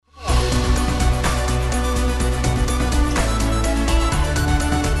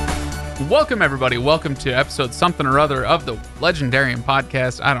Welcome, everybody. Welcome to episode something or other of the Legendarium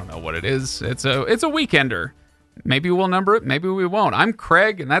podcast. I don't know what it is. It's a weekender. Maybe we'll number it. Maybe we won't. I'm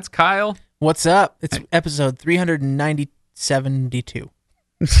Craig, and that's Kyle. What's up? It's episode 372.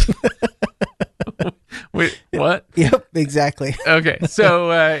 Wait, what? Yep, exactly. Okay,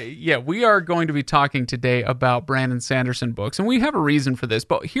 so we are going to be talking today about Brandon Sanderson books, and we have a reason for this,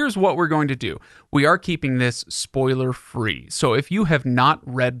 but here's what we're going to do. We are keeping this spoiler-free, so if you have not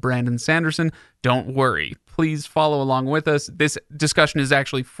read Brandon Sanderson, don't worry. Please follow along with us. This discussion is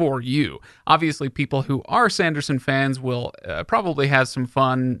actually for you. Obviously, people who are Sanderson fans will probably have some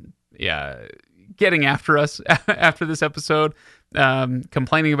fun getting after us after this episode,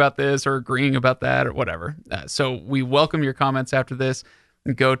 complaining about this or agreeing about that or whatever. So we welcome your comments after this.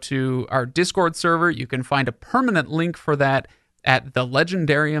 Go to our Discord server. You can find a permanent link for that at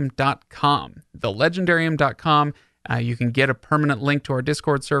thelegendarium.com. Thelegendarium.com. You can get a permanent link to our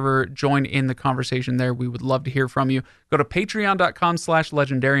Discord server. Join in the conversation there. We would love to hear from you. Go to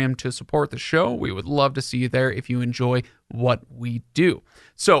patreon.com/legendarium to support the show. We would love to see you there if you enjoy what we do.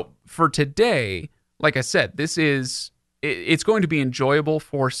 So for today, like I said, it's going to be enjoyable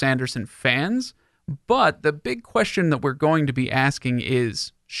for Sanderson fans, but the big question that we're going to be asking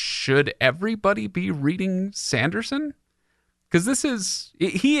is, should everybody be reading Sanderson? Because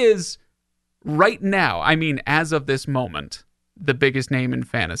he is right now, I mean, as of this moment, the biggest name in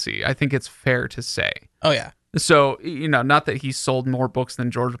fantasy. I think it's fair to say. Oh, yeah. So, not that he's sold more books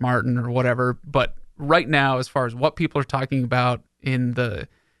than George Martin or whatever, but right now, as far as what people are talking about in the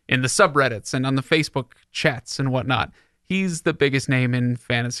subreddits and on the Facebook chats and whatnot, he's the biggest name in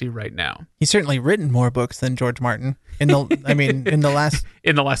fantasy right now. He's certainly written more books than George Martin. In the last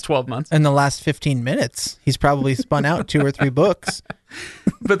 12 months. In the last 15 minutes, he's probably spun out 2 or 3 books.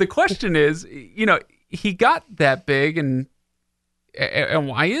 But the question is, he got that big, and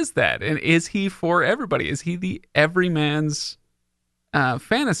why is that? And is he for everybody? Is he the everyman's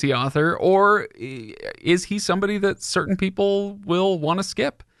fantasy author, or is he somebody that certain people will want to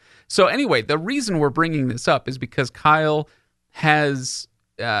skip? So anyway, the reason we're bringing this up is because Kyle has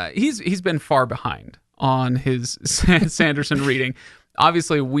he's been far behind on his Sanderson reading.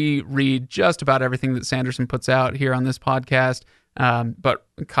 Obviously, we read just about everything that Sanderson puts out here on this podcast, but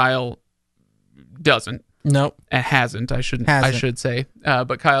Kyle doesn't. Nope. Hasn't. I should say.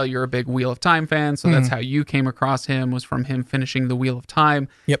 But Kyle, you're a big Wheel of Time fan, so that's how you came across him, was from him finishing the Wheel of Time.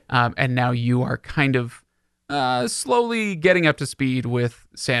 Yep. And now you are kind of slowly getting up to speed with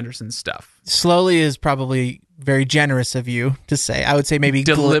Sanderson's stuff. Slowly is probably very generous of you to say. I would say maybe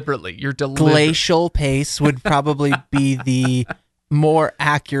deliberately. You're deliberate. Glacial pace would probably be the more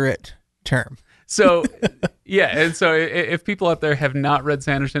accurate term. So, and so if people out there have not read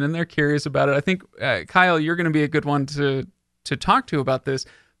Sanderson and they're curious about it, I think, Kyle, you're going to be a good one to talk to about this,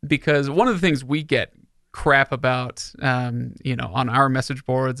 because one of the things we get crap about, on our message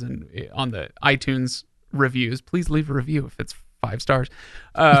boards and on the iTunes reviews, please leave a review if it's 5 stars.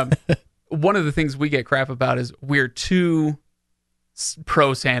 One of the things we get crap about is we're too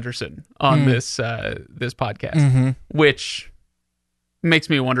pro Sanderson on this podcast, which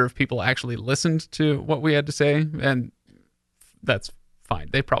makes me wonder if people actually listened to what we had to say, and that's fine.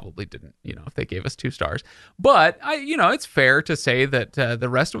 They probably didn't, if they gave us 2 stars. But it's fair to say that the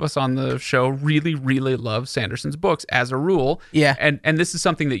rest of us on the show really, really love Sanderson's books as a rule. Yeah. And this is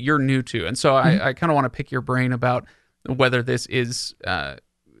something that you're new to, and so I kind of want to pick your brain about whether this is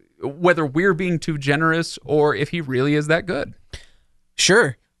whether we're being too generous or if he really is that good.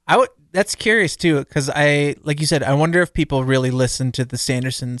 Sure. That's curious too, because like you said, I wonder if people really listen to the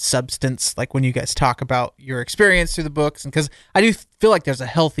Sanderson substance, like when you guys talk about your experience through the books, and because I do feel like there's a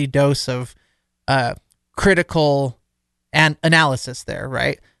healthy dose of critical and analysis there,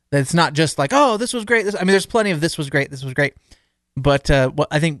 right? That it's not just like, oh, this was great. There's plenty of this was great, but what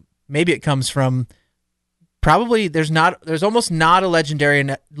I think maybe it comes from probably there's almost not a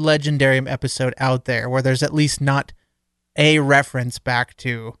Legendarium episode out there where there's at least not a reference back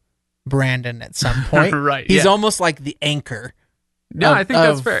to Brandon at some point. Right. He's almost like the anchor. No, I think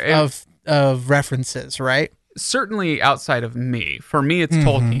that's fair. Of references, right? Certainly outside of me. For me, it's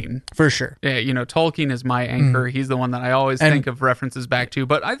Tolkien. For sure. Yeah, Tolkien is my anchor. He's the one that I always think of references back to.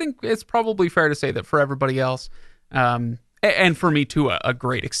 But I think it's probably fair to say that for everybody else, and for me to a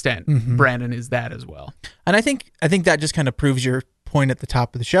great extent, Brandon is that as well. And I think that just kind of proves your point at the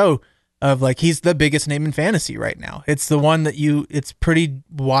top of the show of like, he's the biggest name in fantasy right now. It's the one that it's pretty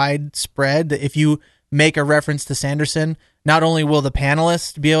widespread that if you make a reference to Sanderson, not only will the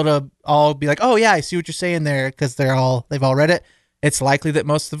panelists be able to all be like, oh yeah, I see what you're saying there, because they've all read it. It's likely that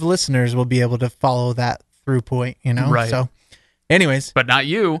most of the listeners will be able to follow that through point, Right. So Anyways, But not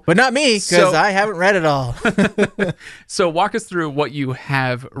you. but not me, because So- I haven't read it all. So walk us through what you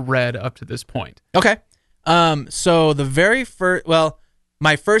have read up to this point. Okay. So the very first,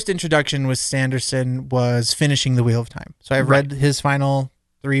 my first introduction with Sanderson was finishing The Wheel of Time. So I've read his final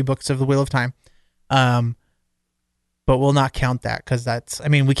 3 books of The Wheel of Time. But we'll not count that because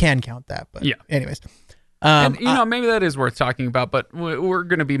we can count that. But Yeah. anyways. And, maybe that is worth talking about, but we're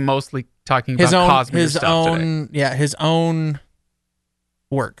going to be mostly talking about Cosmere stuff today. His own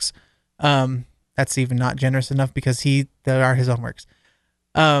works. That's even not generous enough because they are his own works.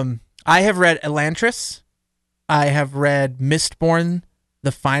 I have read Elantris. I have read Mistborn,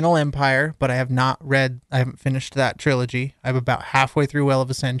 The Final Empire, but I haven't finished that trilogy. I'm about halfway through Well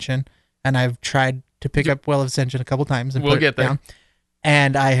of Ascension, and I've tried to pick up Well of Ascension a couple times and We'll put it get there. down.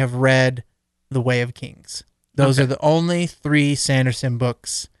 And I have read The Way of Kings. Those are the only 3 Sanderson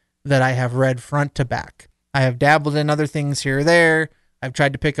books that I have read front to back. I have dabbled in other things here or there. I've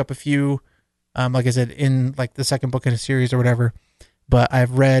tried to pick up a few, like I said, in like the second book in a series or whatever. But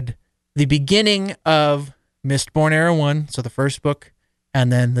I've read the beginning of Mistborn Era 1, so the first book,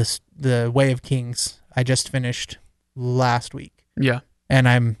 and then the Way of Kings I just finished last week. Yeah. And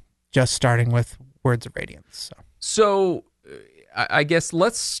I'm just starting with Words of Radiance. So I guess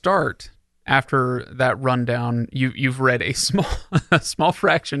let's start after that rundown. You've read a small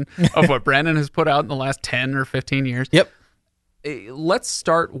fraction of what Brandon has put out in the last 10 or 15 years. Yep. Let's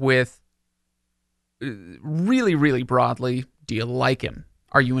start with really, really broadly. Do you like him?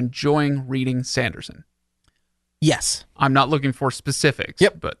 Are you enjoying reading Sanderson? Yes. I'm not looking for specifics.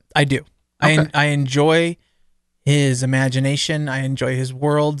 Yep. But I do. Okay. I enjoy his imagination. I enjoy his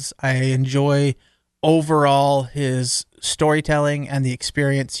worlds. I enjoy overall his storytelling and the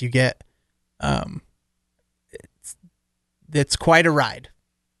experience you get. It's quite a ride.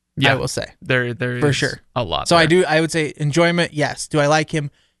 Yeah, I will say. There For is sure. a lot. So there. I would say enjoyment, yes. Do I like him?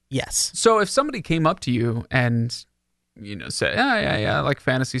 Yes. So if somebody came up to you and said, yeah, I like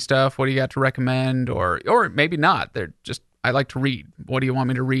fantasy stuff. What do you got to recommend? Or maybe not. They're just, I like to read. What do you want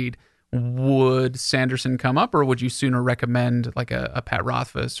me to read? Would Sanderson come up, or would you sooner recommend like a Pat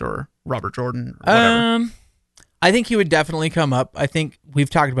Rothfuss or Robert Jordan or whatever? I think he would definitely come up. I think we've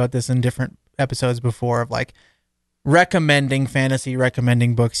talked about this in different episodes before of like recommending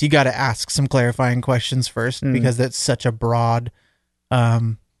books. You got to ask some clarifying questions first because that's such a broad.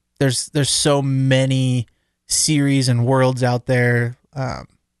 There's so many series and worlds out there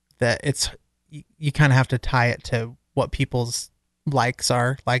that you kind of have to tie it to what people's likes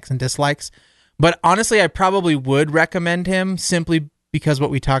and dislikes. But honestly, I probably would recommend him simply because what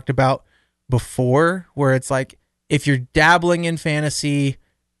we talked about before, where it's like, if you're dabbling in fantasy,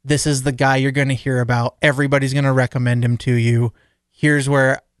 this is the guy you're going to hear about. Everybody's going to recommend him to you. Here's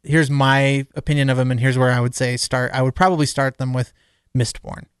my opinion of him, and here's where I would say start. I would probably start them with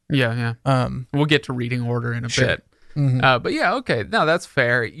Mistborn. Yeah. We'll get to reading order in a bit. Mm-hmm. But yeah, okay. No, that's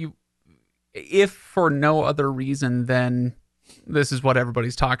fair. If for no other reason than this is what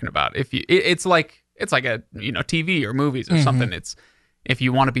everybody's talking about. It's like a TV or movies or something. It's if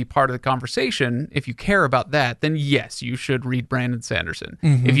you want to be part of the conversation, if you care about that, then yes, you should read Brandon Sanderson.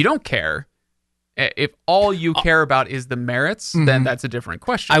 If you don't care, if all you care about is the merits, then that's a different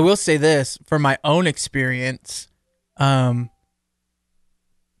question. I will say this from my own experience.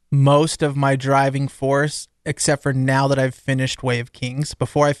 Most of my driving force, except for now that I've finished Way of Kings,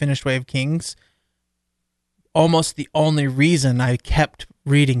 before I finished Way of Kings, almost the only reason I kept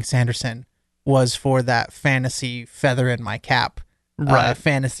reading Sanderson was for that fantasy feather in my cap. Right.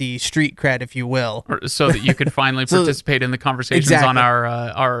 Fantasy street cred, if you will. So that you could finally participate in the conversations on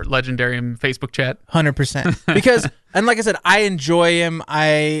our legendary Facebook chat. 100%. Because, and like I said, I enjoy him.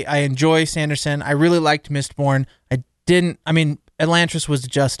 I enjoy Sanderson. I really liked Mistborn. Elantris was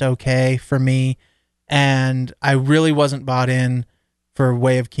just okay for me. And I really wasn't bought in for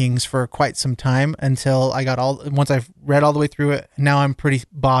Way of Kings for quite some time until once I've read all the way through it. Now I'm pretty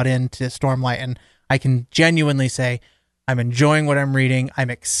bought into Stormlight, and I can genuinely say I'm enjoying what I'm reading. I'm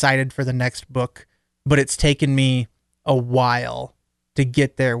excited for the next book, but it's taken me a while to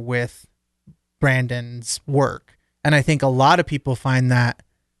get there with Brandon's work. And I think a lot of people find that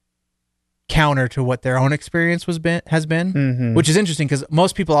counter to what their own experience has been, which is interesting because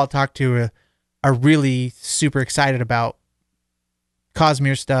most people I'll talk to are really super excited about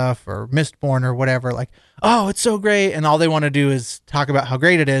Cosmere stuff or Mistborn or whatever. Like, oh, it's so great. And all they want to do is talk about how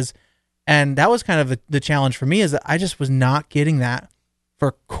great it is. And that was kind of the challenge for me, is that I just was not getting that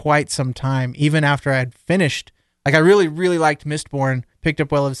for quite some time, even after I had finished. Like, I really, really liked Mistborn, picked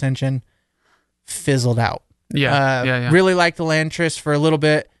up Well of Ascension, fizzled out. Yeah. Really liked Elantris for a little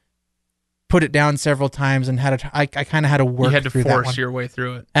bit, put it down several times and I kind of had to work. You had to through that one. force your way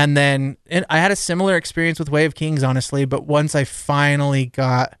through it. And then I had a similar experience with Way of Kings, honestly. But once I finally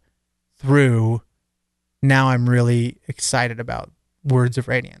got through, now I'm really excited about Words of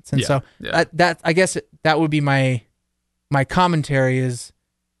Radiance. And that I guess that would be my commentary is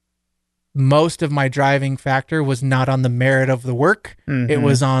most of my driving factor was not on the merit of the work. Mm-hmm. It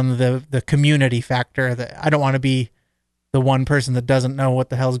was on the community factor that I don't want to be the one person that doesn't know what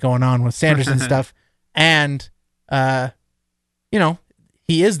the hell's going on with Sanderson stuff. And,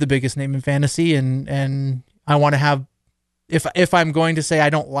 he is the biggest name in fantasy and I want to have, if I'm going to say I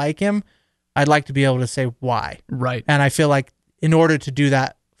don't like him, I'd like to be able to say why. Right. And I feel like in order to do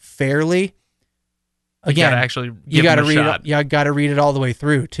that fairly, again, you got to read it. You got to read it all the way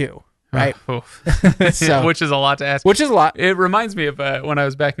through too. Right. So, which is a lot to ask. Which is a lot. It reminds me of when I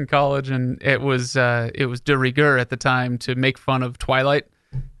was back in college, and it was de rigueur at the time to make fun of Twilight.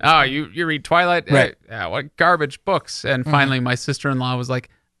 Oh, you read Twilight? Right. What garbage books. And finally my sister-in-law was like,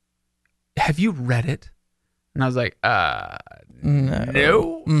 have you read it? And I was like, no.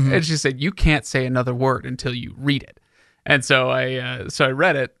 Mm-hmm. And she said, you can't say another word until you read it. And so I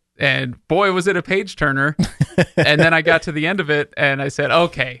read it. And boy, was it a page turner. And then I got to the end of it and I said,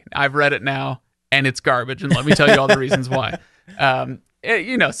 okay, I've read it now and it's garbage. And let me tell you all the reasons why. So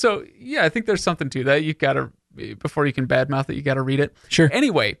yeah, I think there's something to that. You've got to, before you can badmouth it, you got to read it. Sure.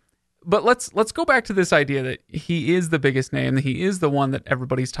 Anyway, but let's go back to this idea that he is the biggest name, that he is the one that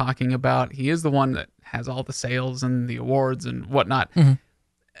everybody's talking about. He is the one that has all the sales and the awards and whatnot. Mm-hmm.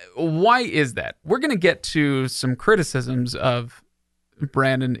 Why is that? We're going to get to some criticisms of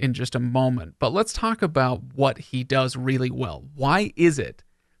Brandon in just a moment, but let's talk about what he does really well. Why is it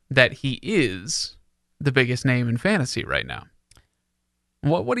that he is the biggest name in fantasy right now?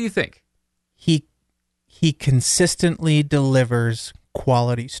 What do you think? He consistently delivers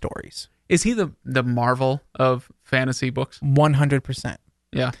quality stories. Is he the Marvel of fantasy books? 100%.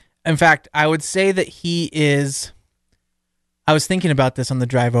 Yeah. In fact, I would say that he is. I was thinking about this on the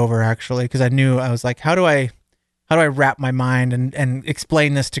drive over actually, because I was like, how do I wrap my mind and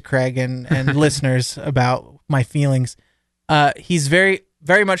explain this to Craig and listeners about my feelings? He's very,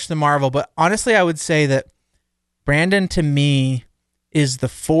 very much the Marvel, but honestly, I would say that Brandon to me is the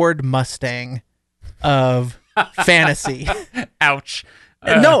Ford Mustang of fantasy. Ouch.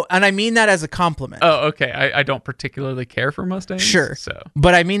 No, and I mean that as a compliment. Oh, okay. I don't particularly care for Mustangs. Sure. So,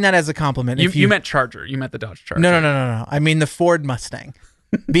 but I mean that as a compliment. You meant Charger. You meant the Dodge Charger. No. I mean the Ford Mustang.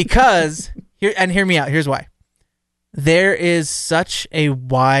 Because, hear me out. Here's why. There is such a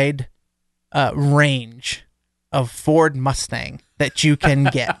wide range of Ford Mustang that you can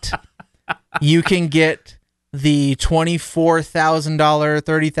get. You can get the $24,000,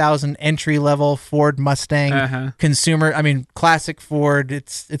 $30,000 entry level Ford Mustang classic Ford.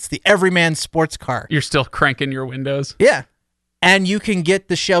 It's the everyman sports car. You're still cranking your windows. Yeah. And you can get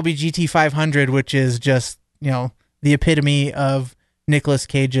the Shelby GT500, which is just, the epitome of Nicolas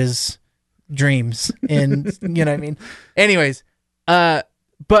Cage's dreams in, you know what I mean? Anyways,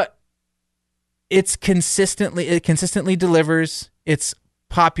 but it consistently delivers. It's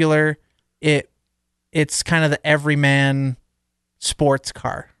popular. It's kind of the everyman sports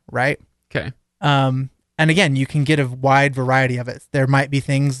car, right? Okay. And again, you can get a wide variety of it. There might be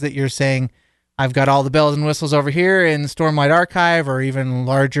things that you're saying, I've got all the bells and whistles over here in Stormlight Archive or even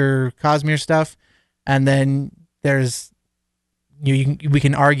larger Cosmere stuff. And then there's, we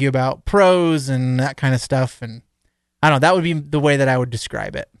can argue about pros and that kind of stuff. And I don't know, that would be the way that I would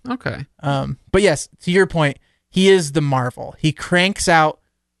describe it. Okay. But yes, to your point, he is the Marvel. He cranks out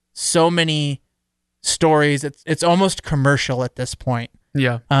so many stories. It's almost commercial at this point.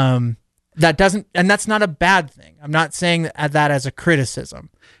 Yeah. That's not a bad thing. I'm not saying that as a criticism.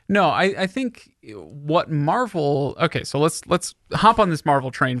 No, I think what Marvel. Okay, so let's hop on this Marvel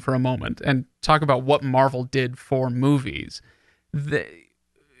train for a moment and talk about what Marvel did for movies. The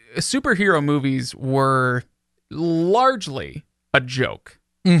superhero movies were largely a joke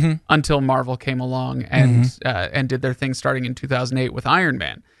until Marvel came along and did their thing starting in 2008 with Iron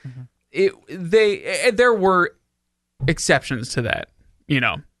Man. There were exceptions to that.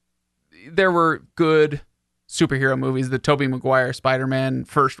 There were good superhero movies. The Tobey Maguire Spider-Man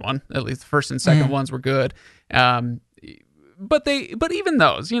first one, at least the first and second ones were good. But even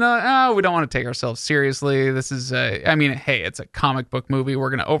those, we don't want to take ourselves seriously. This is hey, it's a comic book movie. We're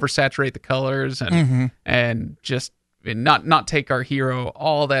going to oversaturate the colors and just not take our hero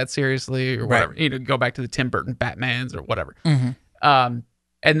all that seriously or whatever. Right. Go back to the Tim Burton Batmans or whatever.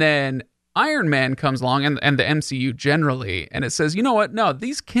 And then Iron Man comes along and the MCU generally, and it says, you know what? No,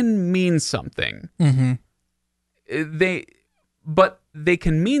 these can mean something. But they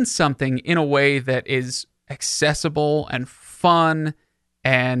can mean something in a way that is accessible and fun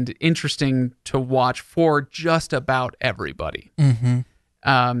and interesting to watch for just about everybody. And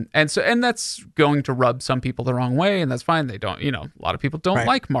that's going to rub some people the wrong way, and that's fine. They don't, a lot of people don't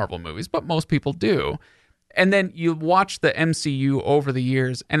like Marvel movies, but most people do. And then you watch the MCU over the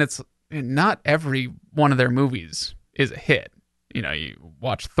years, and it's not every one of their movies is a hit. You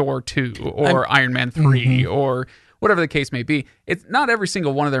watch Thor 2 or Iron Man 3 or whatever the case may be. It's not every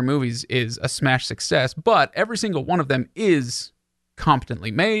single one of their movies is a smash success, but every single one of them is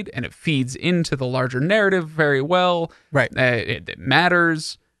competently made, and it feeds into the larger narrative very well. Right. It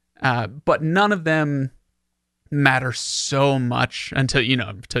matters, but none of them matter so much until you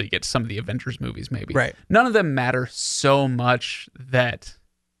get to some of the Avengers movies, maybe. Right. None of them matter so much that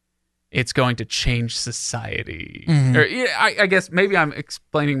it's going to change society. Or, I guess maybe I'm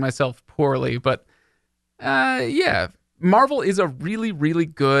explaining myself poorly, but Marvel is a really, really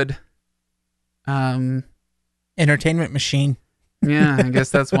good entertainment machine. Yeah, I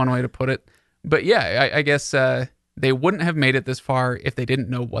guess that's one way to put it. But yeah, I guess they wouldn't have made it this far if they didn't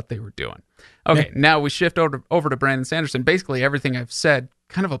know what they were doing. Okay, Now we shift over to Brandon Sanderson. Basically, everything I've said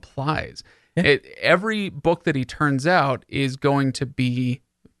kind of applies. Yeah. Every book that he turns out is going to be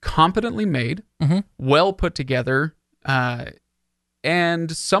competently made, well put together,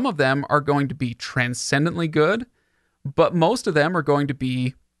 and some of them are going to be transcendently good, but most of them are going to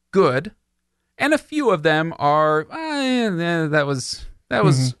be good, and a few of them are that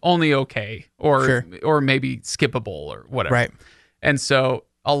was only okay, or maybe skippable or whatever. Right. And so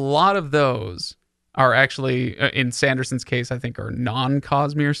a lot of those are actually, in Sanderson's case, I think are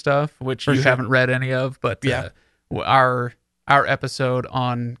non-Cosmere stuff, which you haven't read any of, but our episode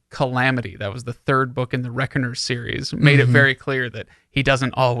on Calamity, that was the third book in the Reckoner series, made it very clear that he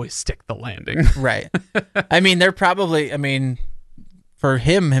doesn't always stick the landing. Right. They're probably, for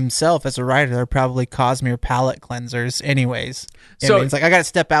him himself as a writer, they're probably Cosmere palette cleansers anyways. So it's like, I got to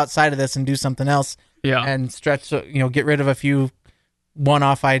step outside of this and do something else. Yeah. And stretch, get rid of a few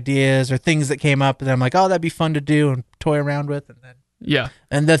one-off ideas or things that came up, and then I'm like, oh, that'd be fun to do and toy around with. And then,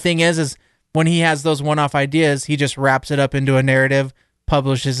 and the thing is when he has those one-off ideas, he just wraps it up into a narrative,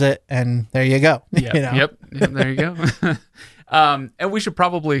 publishes it, and there you go. Yep, there you go. And we should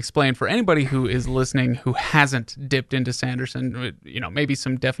probably explain for anybody who is listening who hasn't dipped into Sanderson, maybe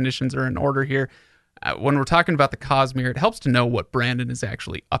some definitions are in order here. When we're talking about the Cosmere, it helps to know what Brandon is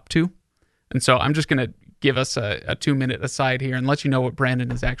actually up to. And so I'm just going to give us a 2-minute aside here and let you know what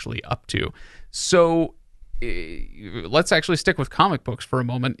Brandon is actually up to. So let's actually stick with comic books for a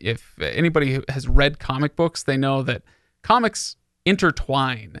moment. If anybody has read comic books, they know that comics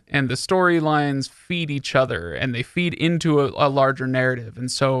intertwine and the storylines feed each other and they feed into a larger narrative. And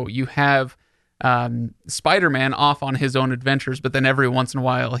so you have Spider-Man off on his own adventures, but then every once in a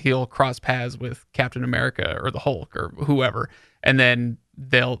while he'll cross paths with Captain America or the Hulk or whoever, and then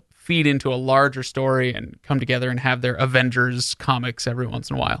they'll feed into a larger story and come together and have their Avengers comics every once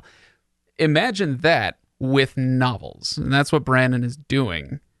in a while. Imagine that with novels, and that's what Brandon is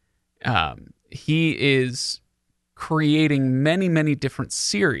doing. He is creating many, many different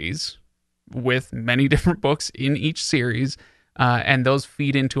series with many different books in each series, and those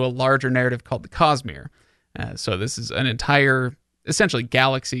feed into a larger narrative called the Cosmere. So this is an entire, essentially,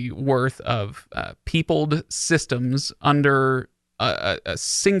 galaxy worth of peopled systems under a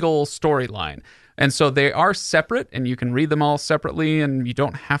single storyline. And so they are separate, and you can read them all separately, and you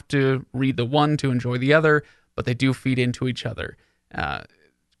don't have to read the one to enjoy the other, but they do feed into each other,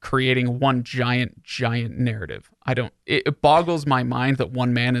 creating one giant narrative. It boggles my mind that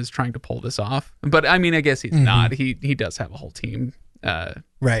one man is trying to pull this off. But I guess he's not. He does have a whole team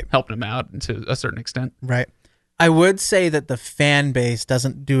helping him out to a certain extent. Right. I would say that the fan base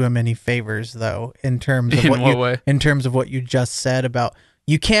doesn't do him any favors, though, in terms of what you just said about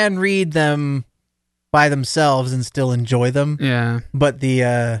you can read them by themselves and still enjoy them. Yeah. But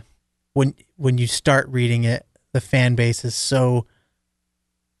the when you start reading it, the fan base is so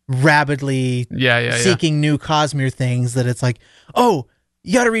rabidly seeking new Cosmere things that it's like, oh,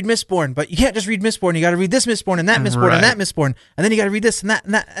 you got to read Mistborn, but you can't just read Mistborn. You got to read this Mistborn and that Mistborn and that Mistborn, and then you got to read this and that,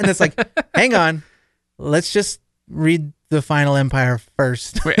 and it's like, hang on, let's just read the Final Empire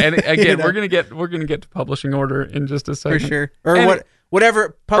first. And again, we're gonna get to publishing order in just a second, for sure, or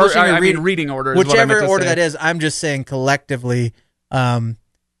whatever publishing or reading order, whichever order that is. I'm just saying collectively,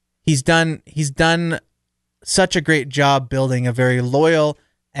 he's done such a great job building a very loyal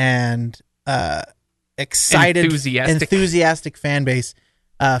and excited, enthusiastic fan base.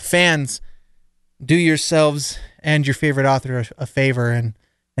 Fans, do yourselves and your favorite author a favor and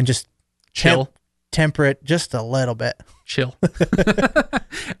just chill. temper it just a little bit. Chill.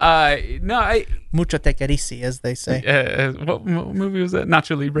 No, Mucho te carisi, as they say. what movie was that?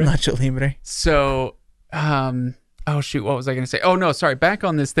 Nacho Libre. Nacho Libre. So, oh shoot, what was I going to say? Oh no, sorry. Back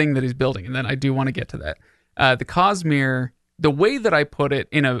on this thing that he's building, and then I do want to get to that. The Cosmere. The way that I put it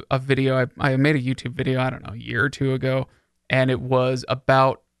in a video, I made a YouTube video, I don't know, a year or two ago, and it was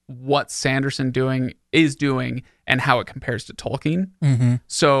about what Sanderson is doing and how it compares to Tolkien. Mm-hmm.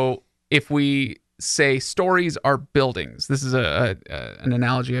 So if we say stories are buildings, this is an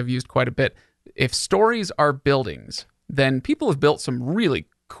analogy I've used quite a bit. If stories are buildings, then people have built some really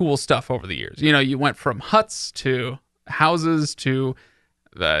cool stuff over the years. You know, you went from huts to houses to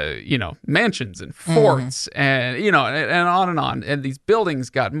mansions and forts and on. And these buildings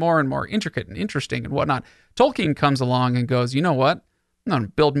got more and more intricate and interesting and whatnot. Tolkien comes along and goes, you know what? I'm going to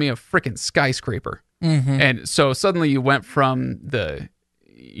build me a freaking skyscraper. Mm-hmm. And so suddenly you went from the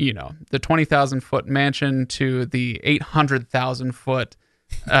 20,000 foot mansion to the 800,000 foot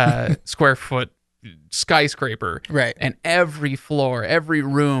square foot skyscraper, right? And every floor, every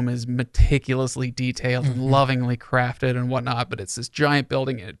room is meticulously detailed and lovingly crafted and whatnot, but it's this giant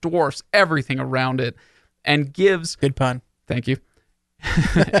building and it dwarfs everything around it and gives, good pun, thank you,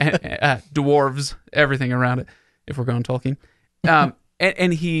 dwarves everything around it, if we're going Tolkien.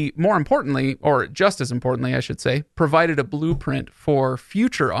 And he, more importantly, or just as importantly, I should say, provided a blueprint for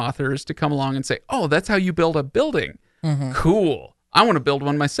future authors to come along and say, oh, that's how you build a building. Mm-hmm. Cool. I want to build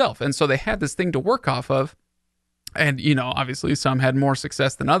one myself. And so they had this thing to work off of. And, obviously some had more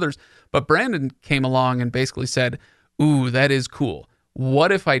success than others. But Brandon came along and basically said, ooh, that is cool.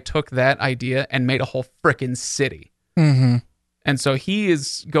 What if I took that idea and made a whole frickin' city? Mm-hmm. And so he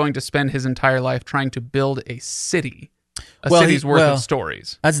is going to spend his entire life trying to build a city. City's worth of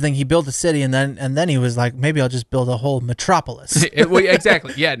stories. That's the thing. He built a city, and then he was like, maybe I'll just build a whole metropolis.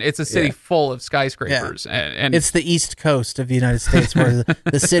 Exactly. Yeah, it's a city full of skyscrapers, and it's the East Coast of the United States where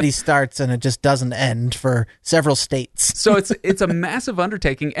the city starts and it just doesn't end for several states. So it's a massive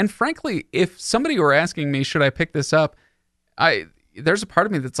undertaking. And frankly, if somebody were asking me, should I pick this up? There's a part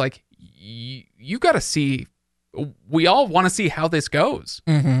of me that's like, you got to see. We all want to see how this goes.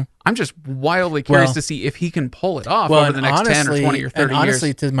 Mm-hmm. I'm just wildly curious to see if he can pull it off over the next 10 or 20 or 30 years.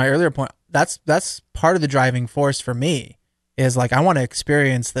 Honestly, to my earlier point, that's part of the driving force for me is like, I want to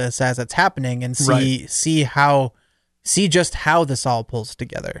experience this as it's happening and see just how this all pulls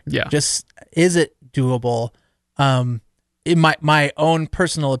together. Yeah. Just, is it doable? In my own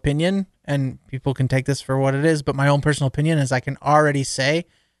personal opinion, and people can take this for what it is, but my own personal opinion is I can already say,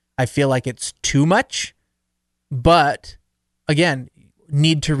 I feel like it's too much. But again,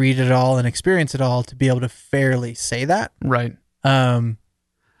 need to read it all and experience it all to be able to fairly say that. Right.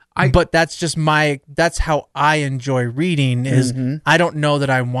 But that's just that's how I enjoy reading is I don't know that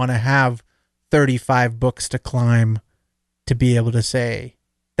I want to have 35 books to climb to be able to say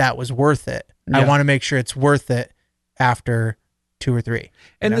that was worth it. Yeah. I want to make sure it's worth it after 2 or 3.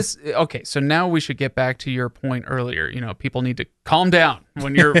 And so now we should get back to your point earlier. People need to calm down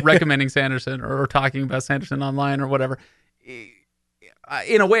when you're recommending Sanderson or talking about Sanderson online or whatever.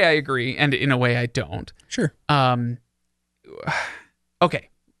 In a way, I agree, and in a way, I don't. Sure. Okay,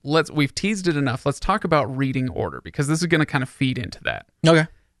 we've teased it enough. Let's talk about reading order, because this is going to kind of feed into that. Okay.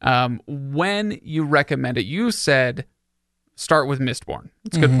 When you recommend it, you said start with Mistborn.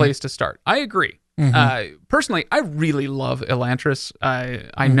 It's a good place to start. I agree. Mm-hmm. Personally, I really love Elantris.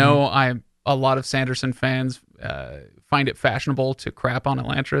 I know a lot of Sanderson fans find it fashionable to crap on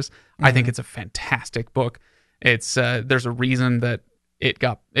Elantris. I think it's a fantastic book. It's there's a reason that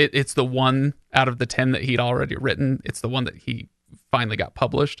it's the one out of the 10 that he'd already written. It's the one that he finally got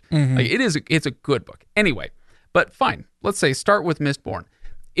published. It's a good book. Anyway, but fine. Let's say start with Mistborn.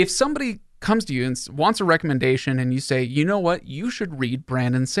 If somebody comes to you and wants a recommendation and you say, you know what, you should read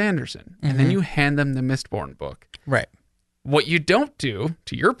Brandon Sanderson, and then you hand them the Mistborn book. Right. What you don't do,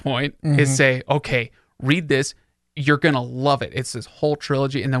 to your point, is say, okay, read this. You're going to love it. It's this whole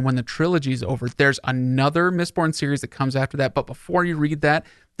trilogy. And then when the trilogy's over, there's another Mistborn series that comes after that. But before you read that,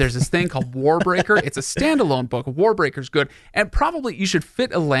 there's this thing called Warbreaker. It's a standalone book. Warbreaker's good. And probably you should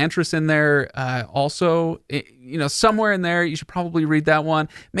fit Elantris in there also. Somewhere in there, you should probably read that one.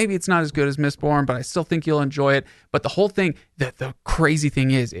 Maybe it's not as good as Mistborn, but I still think you'll enjoy it. But the whole thing, the crazy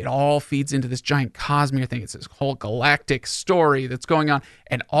thing is, it all feeds into this giant Cosmere thing. It's this whole galactic story that's going on.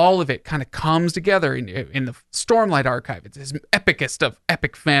 And all of it kind of comes together in the Stormlight Archive. It's this epicest of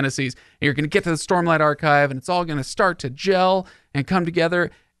epic fantasies. And you're going to get to the Stormlight Archive, and it's all going to start to gel and come together.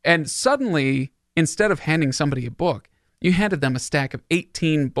 And suddenly, instead of handing somebody a book, You handed them a stack of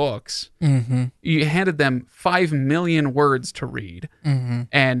 18 books. Mm-hmm. You handed them 5 million words to read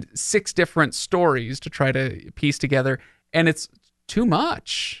and 6 different stories to try to piece together. And it's too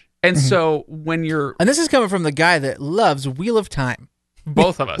much. And so when you're... And this is coming from the guy that loves Wheel of Time.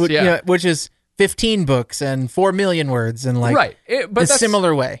 Both of us, which is 15 books and 4 million words and like right. But a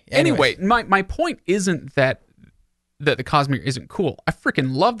similar way. Anyway, my point isn't that the Cosmere isn't cool. I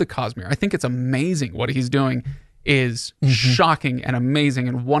freaking love the Cosmere. I think it's amazing. What he's doing is shocking and amazing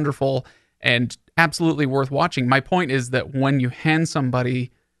and wonderful and absolutely worth watching. My point is that when you hand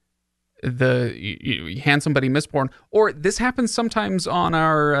somebody you hand somebody Mistborn, or this happens sometimes on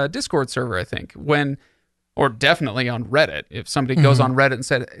our Discord server, I think, or definitely on Reddit. If somebody goes on Reddit and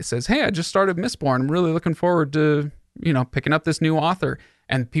says, "Hey, I just started Mistborn. I'm really looking forward to, picking up this new author,"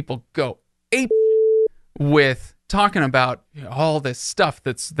 and people go ape with talking about all this stuff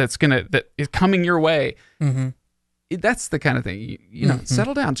that is coming your way. That's the kind of thing,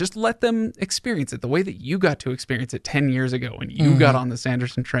 settle down. Just let them experience it the way that you got to experience it 10 years ago when you got on the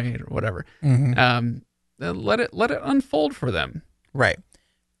Sanderson train or whatever. Let it unfold for them. Right.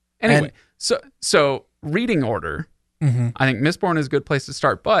 Anyway, so reading order, I think Mistborn is a good place to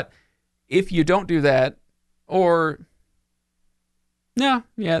start. But if you don't do that,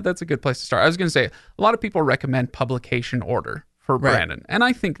 that's a good place to start. I was going to say, a lot of people recommend publication order for Brandon, and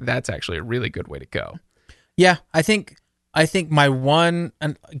I think that's actually a really good way to go. Yeah, I think my one,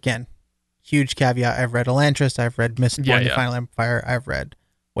 and again, huge caveat, I've read Elantris, I've read Mistborn, The Final Empire, I've read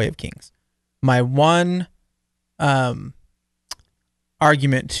Way of Kings. My one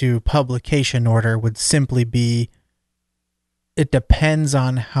argument to publication order would simply be, it depends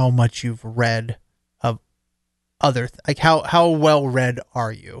on how much you've read of other, like how well read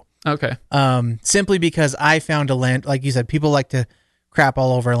are you? Okay. Simply because I found like you said, people like to crap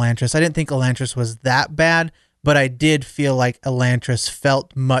all over Elantris. I didn't think Elantris was that bad, but I did feel like Elantris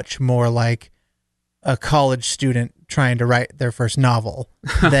felt much more like a college student trying to write their first novel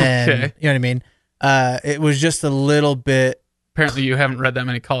than, okay. You know what I mean? It was just a little bit... Apparently you haven't read that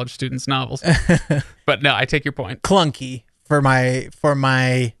many college students' novels. But no, I take your point. Clunky for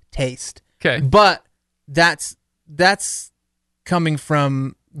my taste. Okay. But that's coming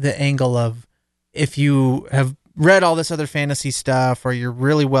from the angle of, if you have read all this other fantasy stuff, or you're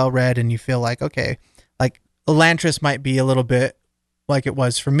really well read and you feel like, okay, like Elantris might be a little bit like it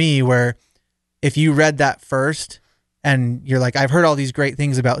was for me, where if you read that first and you're like, I've heard all these great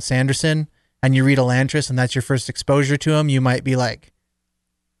things about Sanderson, and you read Elantris and that's your first exposure to him, you might be like,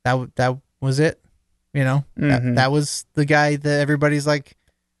 that was it, that was the guy that everybody's like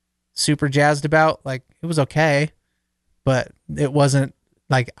super jazzed about. Like, it was okay, but it wasn't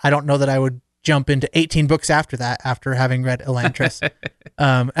like, I don't know that I would jump into 18 books after that, after having read Elantris.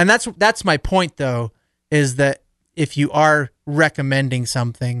 And that's my point, though, is that if you are recommending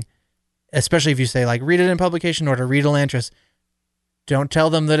something, especially if you say, like, read it in publication order, read Elantris, don't tell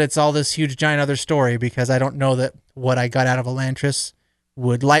them that it's all this huge giant other story, because I don't know that what I got out of Elantris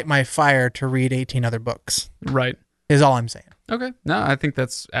would light my fire to read 18 other books. Right. Is all I'm saying. Okay. No, I think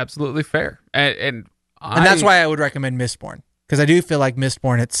that's absolutely fair. And that's why I would recommend Mistborn, because I do feel like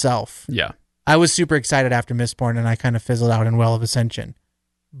Mistborn itself. Yeah. I was super excited after Mistborn, and I kind of fizzled out in Well of Ascension.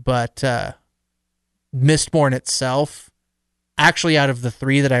 But Mistborn itself, actually, out of the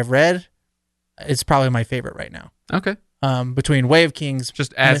 3 that I've read, it's probably my favorite right now. Okay. Between Way of Kings,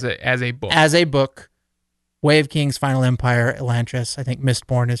 just as a book, Way of Kings, Final Empire, Elantris, I think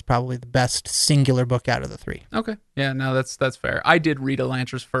Mistborn is probably the best singular book out of the 3. Okay. Yeah, no, that's fair. I did read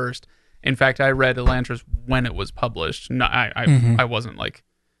Elantris first. In fact, I read Elantris when it was published. No, I wasn't like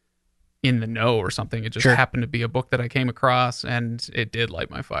in the know or something. It just happened to be a book that I came across, and it did light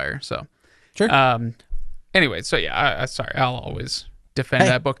my fire. So, anyway, so yeah, sorry, I'll always defend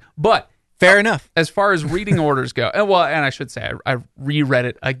that book, but fair enough. As far as reading orders go, and I should say, I reread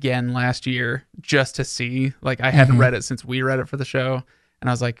it again last year just to see. Like, I hadn't read it since we read it for the show, and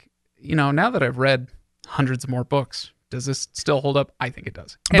I was like, now that I've read hundreds more books, does this still hold up? I think it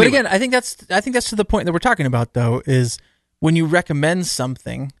does. Anyway. But again, I think that's to the point that we're talking about, though, is when you recommend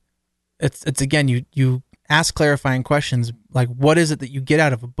something, it's again, you ask clarifying questions, like, what is it that you get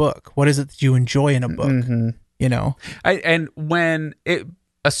out of a book? What is it that you enjoy in a book? And when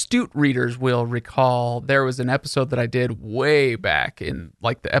astute readers will recall, there was an episode that I did way back in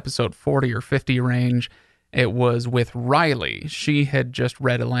like the episode 40 or 50 range. It was with Riley. She had just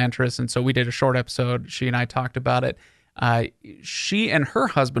read Elantris, and so we did a short episode. She and I talked about it. She and her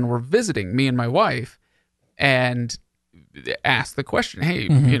husband were visiting me and my wife, and asked the question, hey,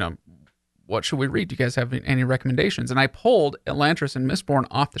 what should we read? Do you guys have any recommendations? And I pulled Elantris and Mistborn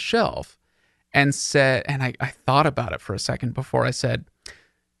off the shelf, and said, and I thought about it for a second before I said,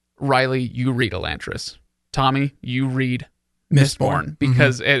 Riley, you read Elantris. Tommy, you read Mistborn,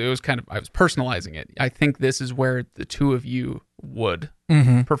 because it was kind of, I was personalizing it. I think this is where the two of you would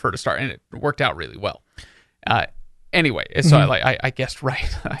prefer to start, and it worked out really well. Anyway, so I guessed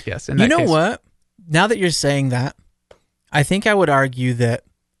right, I guess. In you that know case. what? Now that you're saying that, I think I would argue that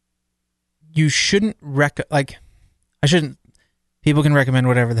you shouldn't people can recommend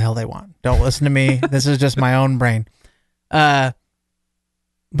whatever the hell they want. Don't listen to me. This is just my own brain. But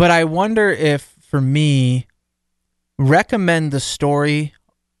I wonder if, for me, recommend the story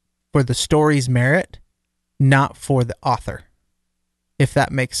for the story's merit, not for the author, if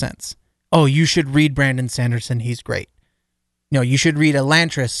that makes sense. Oh, you should read Brandon Sanderson. He's great. No, you should read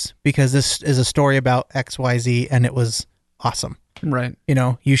Elantris because this is a story about XYZ and it was awesome. Right.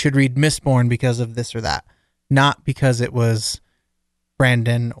 You should read Mistborn because of this or that, not because it was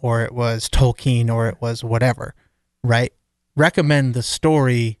Brandon or it was Tolkien or it was whatever, right? Recommend the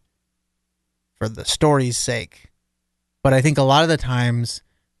story for the story's sake. But I think a lot of the times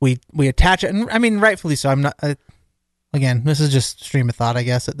we attach it, and I mean, rightfully so. I'm not, again, this is just stream of thought, I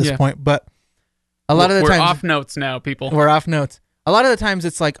guess, at this point, but a lot of the times... We're off notes now, people. We're off notes. A lot of the times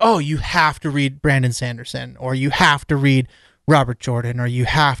it's like, oh, you have to read Brandon Sanderson, or you have to read Robert Jordan, or you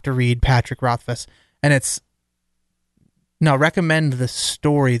have to read Patrick Rothfuss. And it's, no, recommend the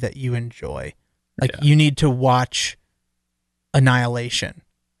story that you enjoy. Like, you need to watch Annihilation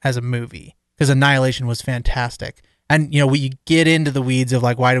as a movie, because Annihilation was fantastic. And, we get into the weeds of,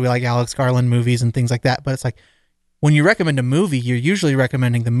 like, why do we like Alex Garland movies and things like that. But it's like, when you recommend a movie, you're usually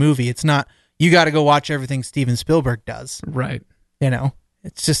recommending the movie. It's not, you got to go watch everything Steven Spielberg does. Right.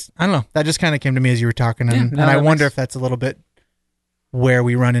 It's just, I don't know. That just kind of came to me as you were talking. And I wonder if that's a little bit where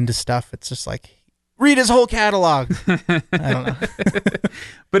we run into stuff. It's just like, read his whole catalog. I don't know.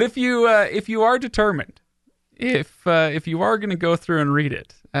 But if you are determined, if you are going to go through and read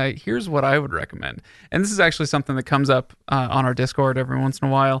it, here's what I would recommend. And this is actually something that comes up on our Discord every once in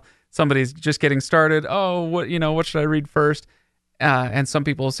a while. Somebody's just getting started. Oh, what should I read first? And some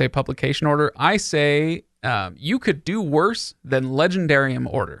people say publication order. I say you could do worse than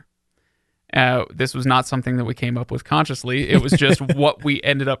Legendarium order. This was not something that we came up with consciously. It was just what we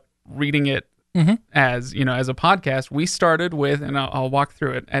ended up reading it as, as a podcast. We started with, and I'll walk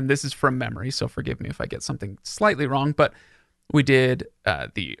through it, and this is from memory, so forgive me if I get something slightly wrong, but we did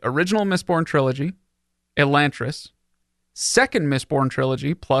the original Mistborn trilogy, Elantris, second Mistborn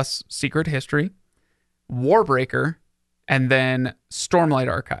trilogy plus Secret History, Warbreaker, and then Stormlight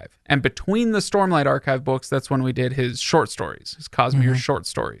Archive. And between the Stormlight Archive books, that's when we did his short stories, his Cosmere short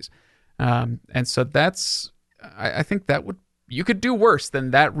stories. And so that's, I think you could do worse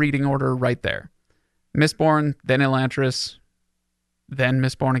than that reading order right there. Mistborn, then Elantris, then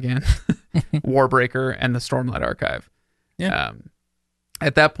Mistborn again, Warbreaker, and the Stormlight Archive. Yeah.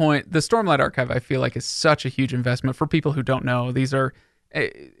 At that point, the Stormlight Archive, I feel like, is such a huge investment. For people who don't know, these are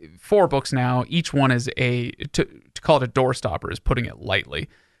 4 books now. Each one is to call it a doorstopper is putting it lightly.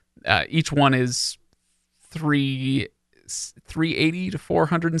 Each one is 380 to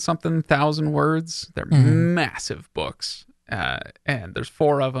 400 and something thousand words. They're massive books. And there's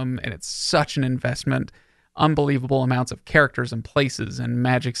 4 of them, and it's such an investment. Unbelievable amounts of characters and places and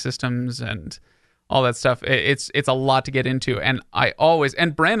magic systems and all that stuff. It's a lot to get into. And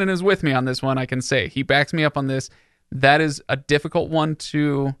and Brandon is with me on this one, I can say. He backs me up on this. That is a difficult one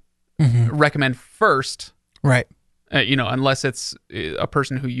to recommend first. Right. Unless it's a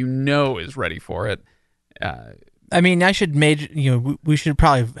person who is ready for it. I mean, I should we should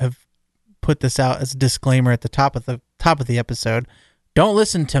probably have put this out as a disclaimer at the top of the episode. Don't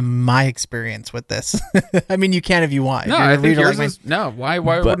listen to my experience with this. I mean, you can if you want. No, I think yours is... No, why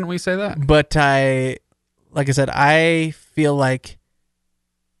wouldn't we say that? But like I said, I feel like...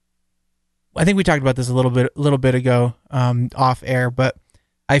 I think we talked about this a little bit ago off air, but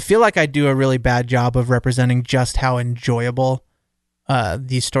I feel like I do a really bad job of representing just how enjoyable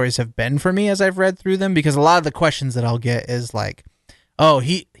these stories have been for me as I've read through them, because a lot of the questions that I'll get is like, oh,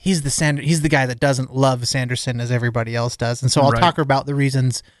 he's the guy that doesn't love Sanderson as everybody else does. And so I'll talk about the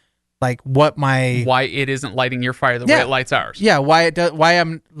reasons, like why it isn't lighting your fire the way it lights ours. Yeah, why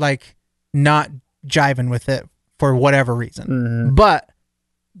I'm like not jiving with it for whatever reason. But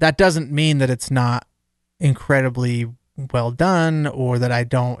that doesn't mean that it's not incredibly well done or that I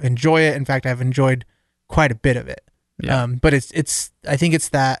don't enjoy it. In fact, I've enjoyed quite a bit of it. Yeah. But it's I think it's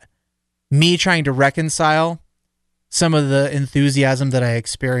that me trying to reconcile some of the enthusiasm that I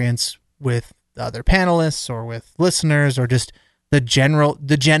experience with other panelists or with listeners or just the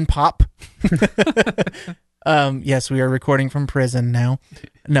gen pop. Yes, we are recording from prison now.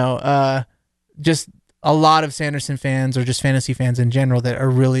 No, just a lot of Sanderson fans or just fantasy fans in general that are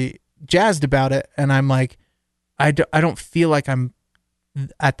really jazzed about it. And I'm like, I don't feel like I'm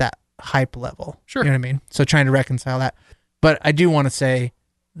at that hype level. Sure. You know what I mean? So trying to reconcile that. But I do want to say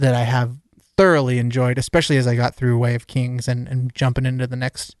that I have thoroughly enjoyed, especially as I got through Way of Kings and jumping into the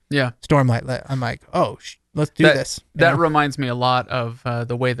next Stormlight. I'm like, oh, let's do this. That reminds me a lot of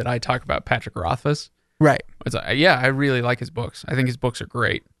the way that I talk about Patrick Rothfuss. Right. It's like, I really like his books. I think his books are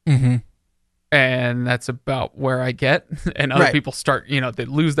great. Mm-hmm. And that's about where I get. And other people start, they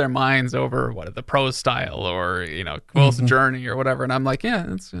lose their minds over the prose style or, Quill's journey or whatever. And I'm like, yeah,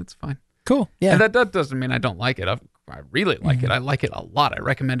 it's fine. Cool. Yeah. And that doesn't mean I don't like it. I really like it. I like it a lot. I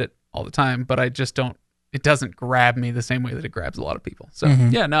recommend it all the time, but I just don't, it doesn't grab me the same way that it grabs a lot of people. So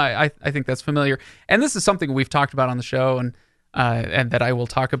I think that's familiar. And this is something we've talked about on the show and that I will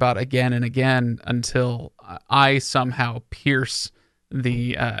talk about again and again until I somehow pierce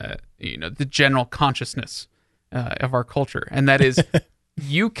the general consciousness of our culture. And that is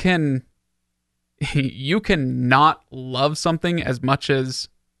you can not love something as much as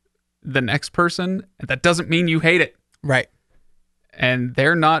the next person. That doesn't mean you hate it. Right. And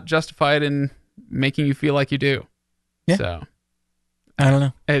they're not justified in making you feel like you do. Yeah. So I don't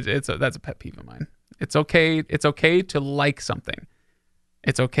know. That's a pet peeve of mine. It's okay to like something.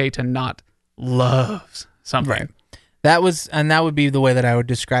 It's okay to not love something. Right. That would be the way that I would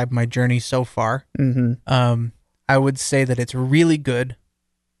describe my journey so far. Mm-hmm. I would say that it's really good,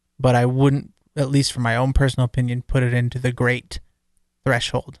 but I wouldn't, at least from my own personal opinion, put it into the great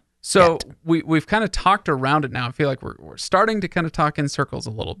threshold. So we've kind of talked around it now. I feel like we're starting to kind of talk in circles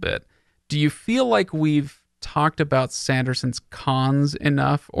a little bit. Do you feel like we've talked about Sanderson's cons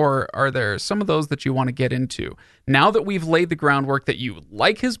enough, or are there some of those that you want to get into? Now that we've laid the groundwork that you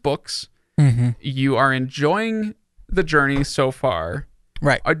like his books, you are enjoying the journey so far.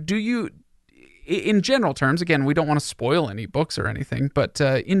 Right. Do you, in general terms, again, we don't want to spoil any books or anything, but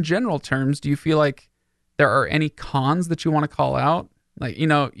in general terms, do you feel like there are any cons that you want to call out? Like,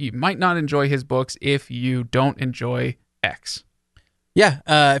 you might not enjoy his books if you don't enjoy X. Yeah.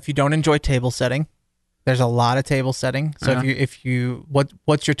 If you don't enjoy table setting, there's a lot of table setting. So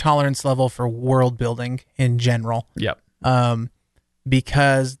what's your tolerance level for world building in general? Yep.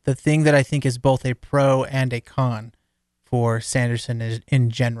 Because the thing that I think is both a pro and a con for Sanderson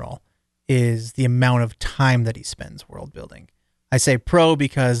in general is the amount of time that he spends world building. I say pro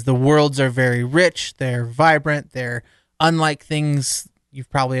because the worlds are very rich, they're vibrant, they're unlike things you've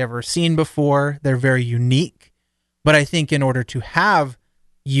probably ever seen before. They're very unique. But I think in order to have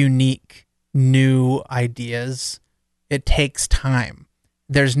unique, new ideas, it takes time.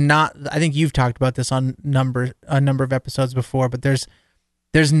 There's not, I think you've talked about this on a number of episodes before, but there's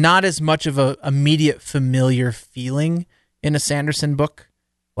not as much of a immediate familiar feeling in a Sanderson book.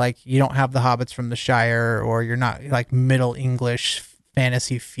 Like, you don't have the hobbits from the Shire, or you're not like Middle English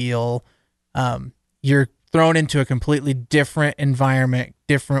fantasy feel. You're thrown into a completely different environment,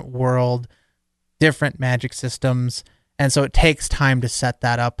 different world, different magic systems. And so it takes time to set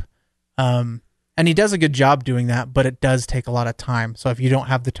that up. And he does a good job doing that, but it does take a lot of time. So if you don't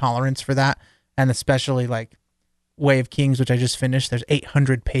have the tolerance for that, and especially like Way of Kings, which I just finished, there's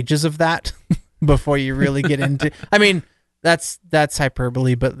 800 pages of that before you really get into, I mean, that's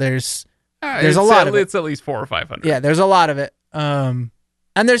hyperbole, but there's a lot of it. It's at least 400 or 500. Yeah, there's a lot of it. And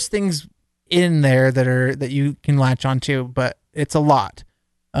there's things in there that you can latch onto, but it's a lot.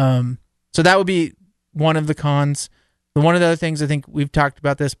 So that would be one of the cons. One of the other things, I think we've talked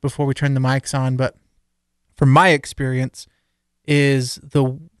about this before we turned the mics on, but from my experience, is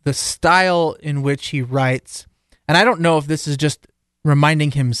the style in which he writes. And I don't know if this is just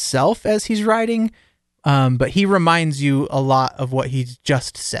reminding himself as he's writing, but he reminds you a lot of what he's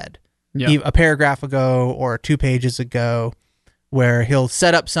just said. Yeah. A paragraph ago or 2 pages ago, where he'll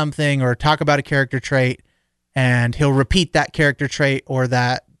set up something or talk about a character trait, and he'll repeat that character trait or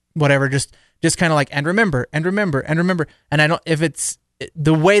that whatever, just kind of like, and remember. And I don't, if it's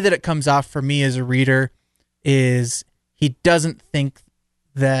the way that it comes off for me as a reader is he doesn't think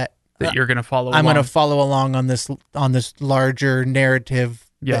that you're going to follow along. I'm going to follow along on this larger narrative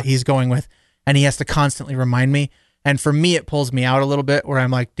that he's going with. And he has to constantly remind me. And for me, it pulls me out a little bit where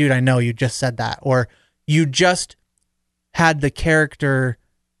I'm like, dude, I know you just said that. Or you just had the character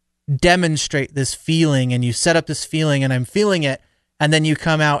demonstrate this feeling and you set up this feeling and I'm feeling it. And then you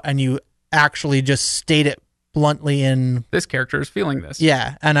come out and you actually just state it bluntly in... This character is feeling this.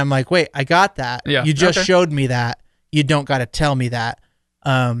 Yeah. And I'm like, wait, I got that. Yeah. You just showed me that. You don't got to tell me that.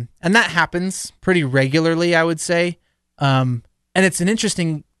 And that happens pretty regularly, I would say. And it's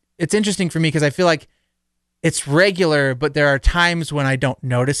interesting for me because I feel like it's regular, but there are times when I don't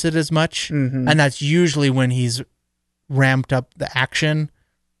notice it as much, and that's usually when he's ramped up the action.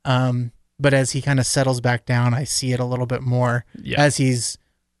 But as he kind of settles back down, I see it a little bit more as he's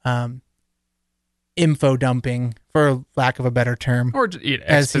info dumping, for lack of a better term, or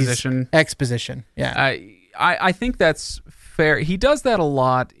exposition. Exposition, yeah. I think that's fair. He does that a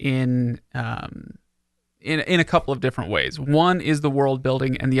lot in a couple of different ways. One is the world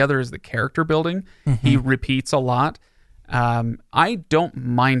building, and the other is the character building. He repeats a lot. I don't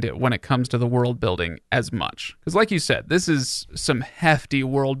mind it when it comes to the world building as much. Because like you said, this is some hefty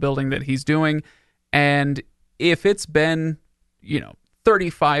world building that he's doing. And if it's been,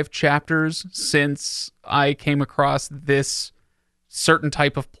 35 chapters since I came across this certain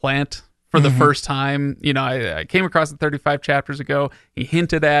type of plant for the first time, I came across it 35 chapters ago. He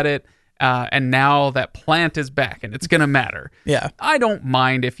hinted at it. And now that plant is back and it's going to matter. Yeah. I don't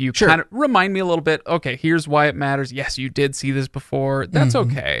mind if you kind of remind me a little bit, okay, here's why it matters. Yes, you did see this before. That's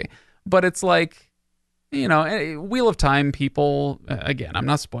okay. But it's like, Wheel of Time people, again, I'm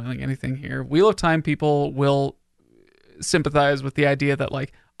not spoiling anything here. Wheel of Time people will sympathize with the idea that,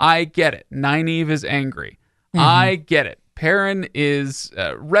 like, I get it. Nynaeve is angry. I get it. Perrin is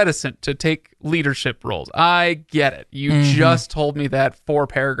reticent to take leadership roles. I get it. You just told me that 4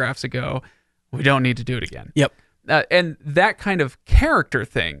 paragraphs ago. We don't need to do it again. Yep. And that kind of character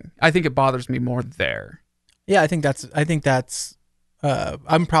thing, I think it bothers me more there. Yeah, I think that's.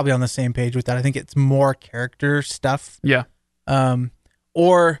 I'm probably on the same page with that. I think it's more character stuff. Yeah.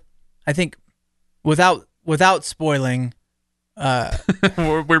 Or I think without spoiling.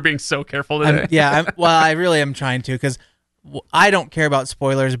 We're being so careful today. I really am trying to, because I don't care about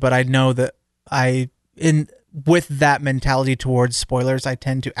spoilers, but I know that with that mentality towards spoilers, I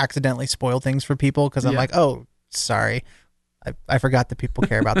tend to accidentally spoil things for people because I'm like, oh, sorry, I forgot that people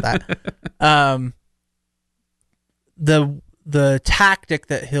care about that. The tactic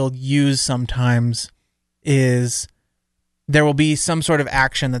that he'll use sometimes is there will be some sort of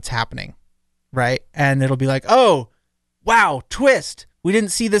action that's happening, right? And it'll be like, oh, wow, twist. We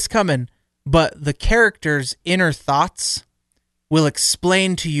didn't see this coming. But the character's inner thoughts will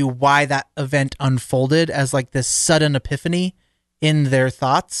explain to you why that event unfolded as like this sudden epiphany in their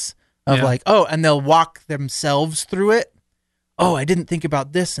thoughts of like, oh, and they'll walk themselves through it. Oh, I didn't think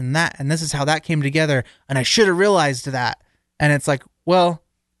about this and that, and this is how that came together, and I should have realized that. And it's like, well,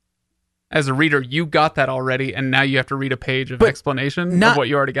 as a reader, you got that already, and now you have to read a page of explanation of what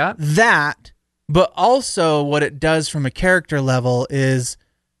you already got? That, but also what it does from a character level is,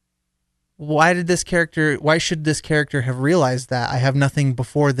 why should this character have realized that? I have nothing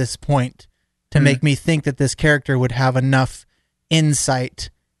before this point to make me think that this character would have enough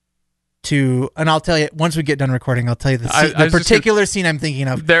insight to, and I'll tell you, once we get done recording, I'll tell you the particular scene I'm thinking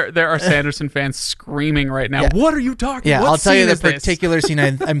of. There are Sanderson fans screaming right now. Yeah. What are you talking about? Yeah, I'll tell you the particular scene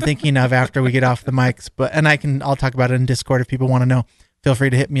I'm thinking of after we get off the mics, I'll talk about it in Discord if people want to know. Feel free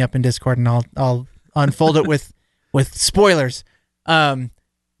to hit me up in Discord and I'll unfold it with spoilers.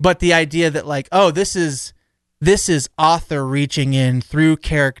 But the idea that like, oh, this is author reaching in through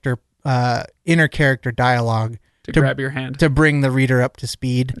character, inner character dialogue to grab your hand to bring the reader up to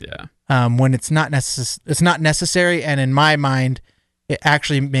speed. Yeah. When it's not necessary, and in my mind, it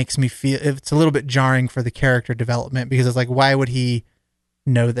actually makes me feel it's a little bit jarring for the character development, because it's like, why would he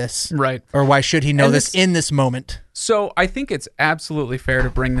know this? Right. Or why should he know this in this moment? So I think it's absolutely fair to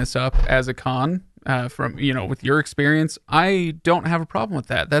bring this up as a con. From with your experience, I don't have a problem with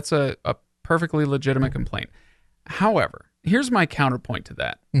that. That's a perfectly legitimate complaint. However, here's my counterpoint to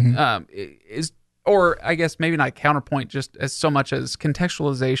that. Or I guess maybe not counterpoint, just as so much as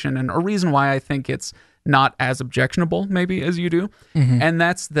contextualization, and a reason why I think it's not as objectionable maybe as you do. And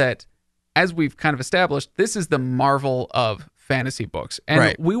that's that, as we've kind of established, this is the Marvel of fantasy books,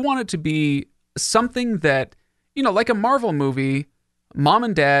 and we want it to be something that, like a Marvel movie, mom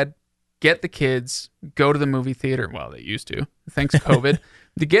and dad get the kids, go to the movie theater. Well, they used to, thanks COVID.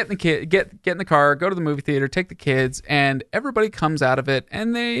 They get in the car, go to the movie theater, take the kids, and everybody comes out of it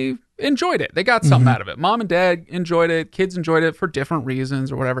and they enjoyed it. They got something out of it. Mom and dad enjoyed it. Kids enjoyed it for different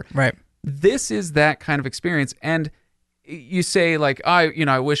reasons or whatever. Right. This is that kind of experience. And you say like,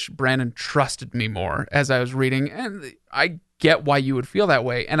 I wish Brandon trusted me more as I was reading. And I get why you would feel that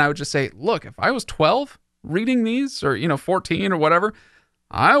way. And I would just say, look, if I was 12 reading these, or 14 or whatever,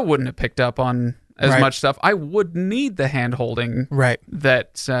 I wouldn't have picked up on as much stuff. I would need the hand-holding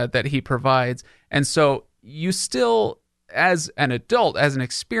that he provides. And so you still, as an adult, as an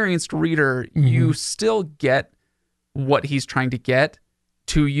experienced reader, you still get what he's trying to get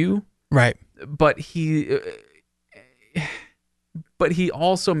to you. Right. But he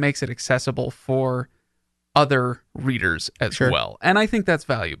also makes it accessible for other readers as Sure. well. And I think that's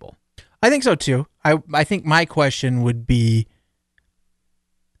valuable. I think so too. I think my question would be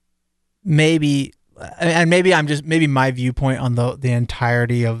maybe my viewpoint on the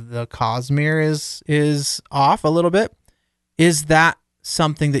entirety of the Cosmere is off a little bit. Is that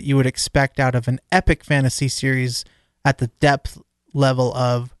something that you would expect out of an epic fantasy series at the depth level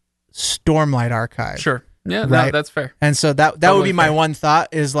of Stormlight Archive? Sure. Yeah, right? no, that's fair. And so that Totally would be my fair. one thought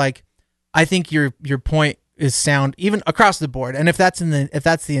is like, I think your point is sound even across the board. And if that's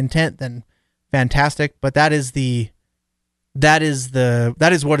the intent, then fantastic. But that is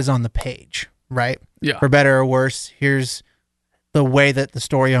what is on the page, right? Yeah. For better or worse, here's the way that the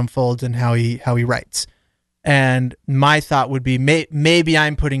story unfolds and how he writes. And my thought would be maybe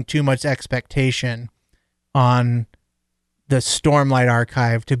I'm putting too much expectation on the Stormlight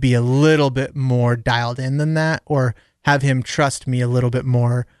Archive to be a little bit more dialed in than that, or have him trust me a little bit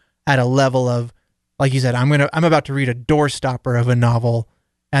more at a level of, like you said, I'm about to read a doorstopper of a novel,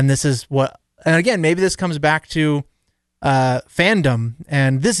 and this is what, and again, maybe this comes back to fandom,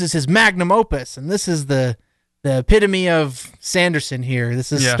 and this is his magnum opus, and this is the epitome of Sanderson here.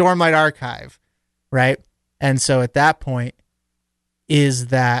 This is Stormlight Archive, right? And so at that point, is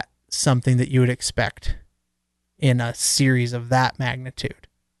that something that you would expect in a series of that magnitude?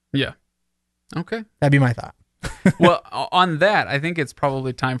 Yeah. Okay. That'd be my thought. Well, on that, I think it's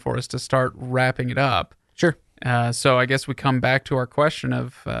probably time for us to start wrapping it up. Sure. So I guess we come back to our question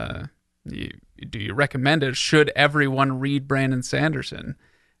of, do you recommend it? Should everyone read Brandon Sanderson?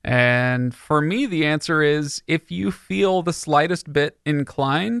 And for me, the answer is, if you feel the slightest bit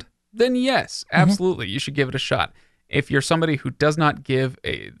inclined, then yes, absolutely, you should give it a shot. If you're somebody who does not give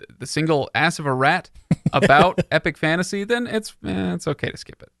the single ass of a rat about epic fantasy, then it's okay to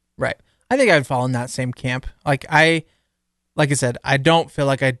skip it. Right. I think I'd fall in that same camp. Like I said, I don't feel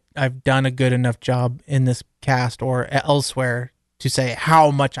like I've done a good enough job in this cast or elsewhere to say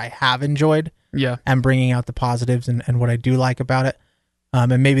how much I have enjoyed. Yeah. And bringing out the positives and what I do like about it.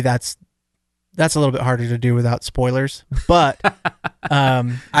 And maybe that's a little bit harder to do without spoilers. But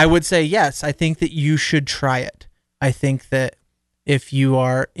I would say, yes, I think that you should try it. I think that if you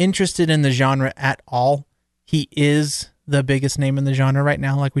are interested in the genre at all, he is the biggest name in the genre right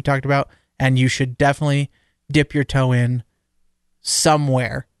now, like we talked about. And you should definitely dip your toe in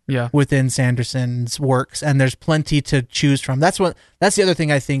somewhere within Sanderson's works. And there's plenty to choose from. That's the other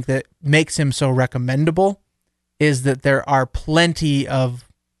thing I think that makes him so recommendable, is that there are plenty of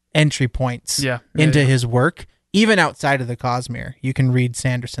entry points into his work, even outside of the Cosmere. You can read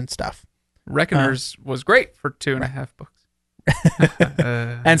Sanderson stuff. Reckoners was great for 2.5 books.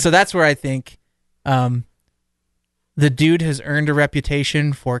 And so that's where I think the dude has earned a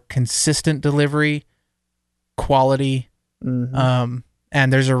reputation for consistent delivery, quality, and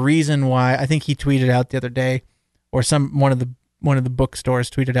there's a reason why. I think he tweeted out the other day, or one of the bookstores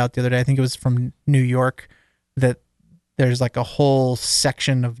tweeted out the other day, I think it was from New York, that there's like a whole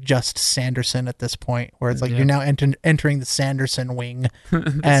section of just Sanderson at this point, where it's like you're now entering the Sanderson wing. The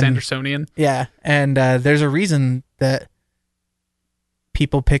Sandersonian. Yeah, and there's a reason that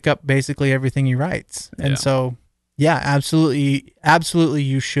people pick up basically everything he writes. And so, yeah, absolutely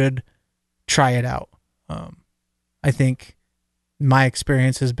you should try it out. I think my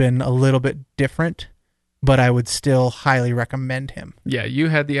experience has been a little bit different, but I would still highly recommend him. Yeah, you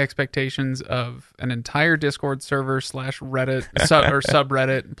had the expectations of an entire Discord server / Reddit or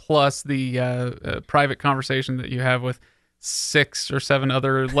subreddit, plus the private conversation that you have with 6 or 7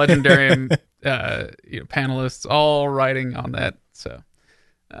 other Legendarium panelists, all writing on that. So,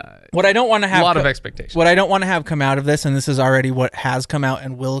 what I don't want to have a lot of expectations. What I don't want to have come out of this, and this is already what has come out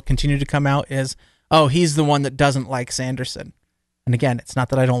and will continue to come out, is, oh, he's the one that doesn't like Sanderson. And again, it's not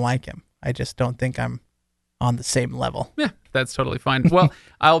that I don't like him. I just don't think I'm on the same level. Yeah, that's totally fine. Well,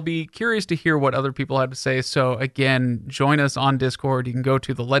 I'll be curious to hear what other people have to say. So again, join us on Discord. You can go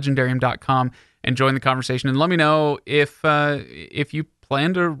to thelegendarium.com and join the conversation, and let me know if you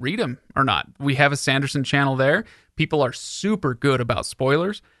plan to read him or not. We have a Sanderson channel there. People are super good about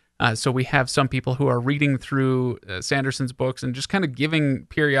spoilers. So we have some people who are reading through Sanderson's books and just kind of giving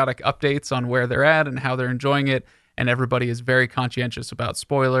periodic updates on where they're at and how they're enjoying it. And everybody is very conscientious about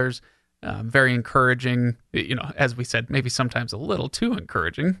spoilers. Very encouraging, as we said, maybe sometimes a little too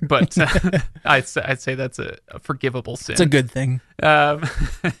encouraging, but I'd say that's a forgivable sin. It's a good thing.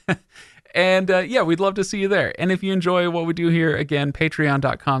 And we'd love to see you there. And if you enjoy what we do here, again,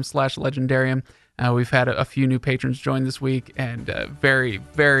 patreon.com/legendarium. We've had a few new patrons join this week, and very,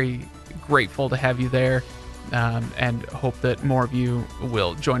 very grateful to have you there, and hope that more of you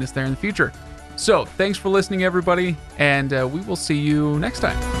will join us there in the future. So thanks for listening, everybody, and we will see you next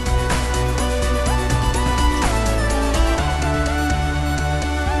time.